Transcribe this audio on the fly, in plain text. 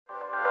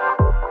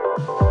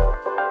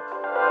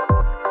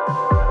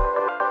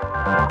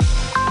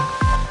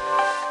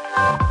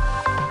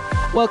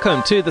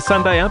Welcome to the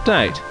Sunday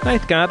Update.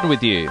 Nath Garden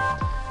with you.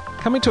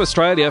 Coming to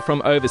Australia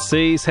from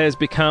overseas has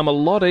become a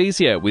lot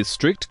easier with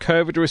strict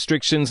COVID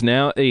restrictions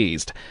now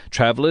eased.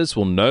 Travellers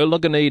will no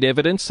longer need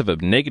evidence of a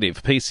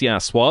negative PCR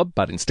swab,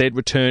 but instead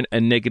return a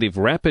negative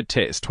rapid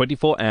test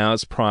 24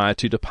 hours prior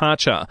to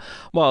departure.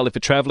 While if a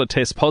traveller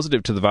tests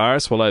positive to the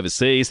virus while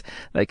overseas,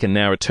 they can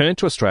now return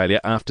to Australia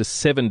after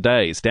 7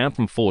 days, down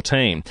from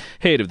 14.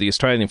 Head of the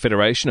Australian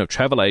Federation of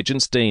Travel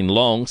Agents, Dean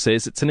Long,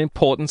 says it's an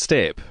important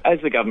step.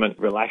 As the government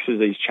relaxes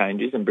these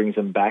changes and brings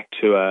them back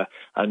to a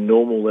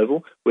normal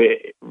level, we're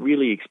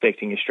really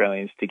expecting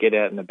Australians to get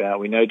out and about.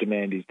 We know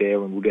demand is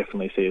there and we'll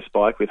definitely see a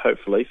spike with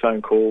hopefully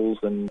phone calls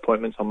and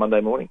appointments on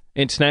Monday morning.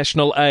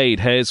 International aid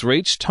has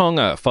reached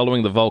Tonga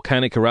following the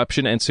volcanic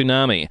eruption and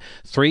tsunami.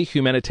 3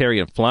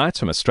 humanitarian flights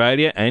from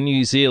Australia and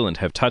New Zealand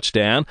have touched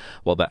down,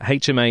 while the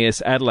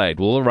HMAS Adelaide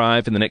will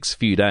arrive in the next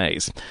few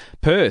days.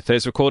 Perth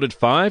has recorded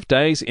 5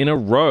 days in a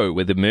row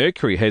where the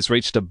mercury has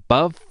reached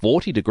above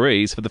 40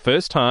 degrees for the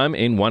first time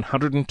in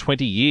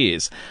 120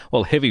 years,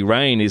 while heavy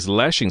rain is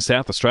lashing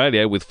South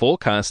Australia with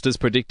forecasters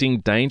predicting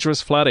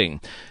dangerous flooding.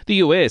 The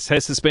US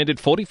has suspended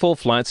 44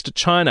 flights to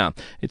China.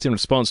 It's in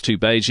response to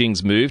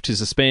Beijing's move to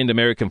suspend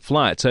American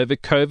flights over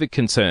COVID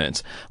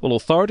concerns. Well,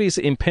 authorities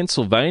in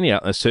Pennsylvania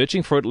are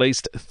searching for at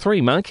least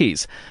 3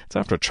 monkeys. It's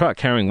after a truck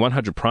carrying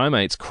 100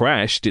 primates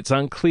crashed. It's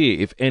unclear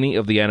if any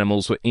of the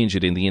animals were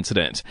injured in the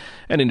incident.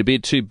 And in a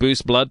bid to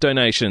boost blood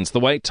donations, the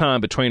wait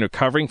time between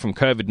recovering from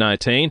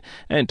COVID-19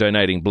 and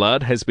donating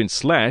blood has been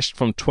slashed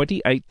from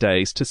 28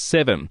 days to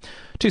 7.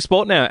 To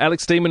sport now,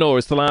 Alex de Minaur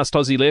is the last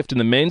Aussie left in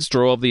the men's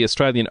draw of the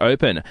Australian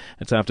Open.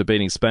 It's after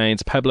beating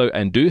Spain's Pablo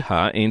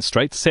Andújar in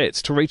straight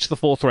sets to reach the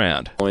 4th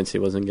round. He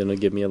wasn't going to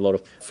give me a lot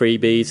of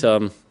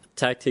freebies.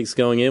 Tactics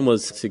going in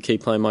was to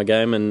keep playing my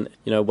game and,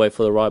 wait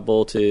for the right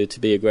ball to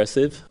be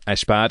aggressive.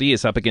 Ash Barty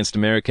is up against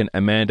American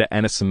Amanda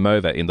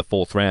Anisimova in the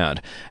 4th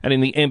round. And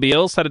in the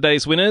NBL,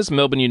 Saturday's winners,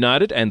 Melbourne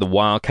United and the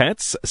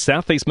Wildcats.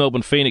 Southeast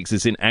Melbourne Phoenix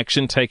is in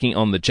action, taking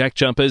on the Jack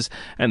Jumpers,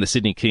 and the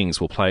Sydney Kings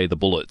will play the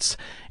Bullets.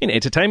 In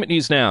entertainment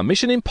news now,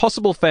 Mission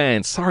Impossible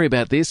fans, sorry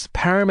about this,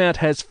 Paramount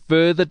has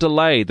further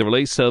delayed the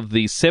release of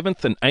the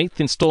 7th and 8th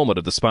instalment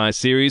of the Spy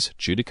series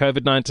due to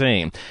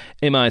COVID-19.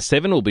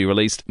 MI7 will be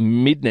released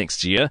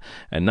mid-next year,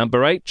 and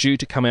number 8 due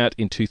to come out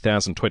in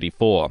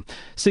 2024.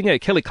 Singer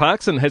Kelly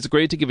Clarkson has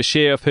agreed to give a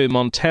share of her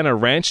Montana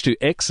ranch to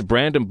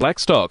ex-Brandon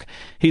Blackstock.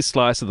 His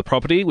slice of the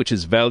property, which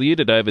is valued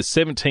at over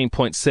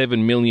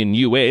 $17.7 million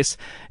US,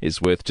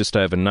 is worth just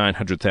over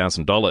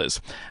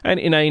 $900,000. And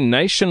in a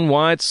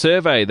nationwide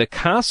survey, The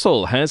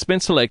Castle has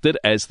been selected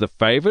as the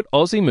favourite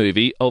Aussie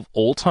movie of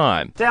all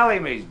time. Tell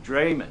him he's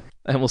dreaming.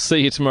 And we'll see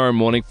you tomorrow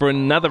morning for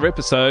another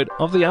episode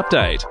of The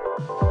Update.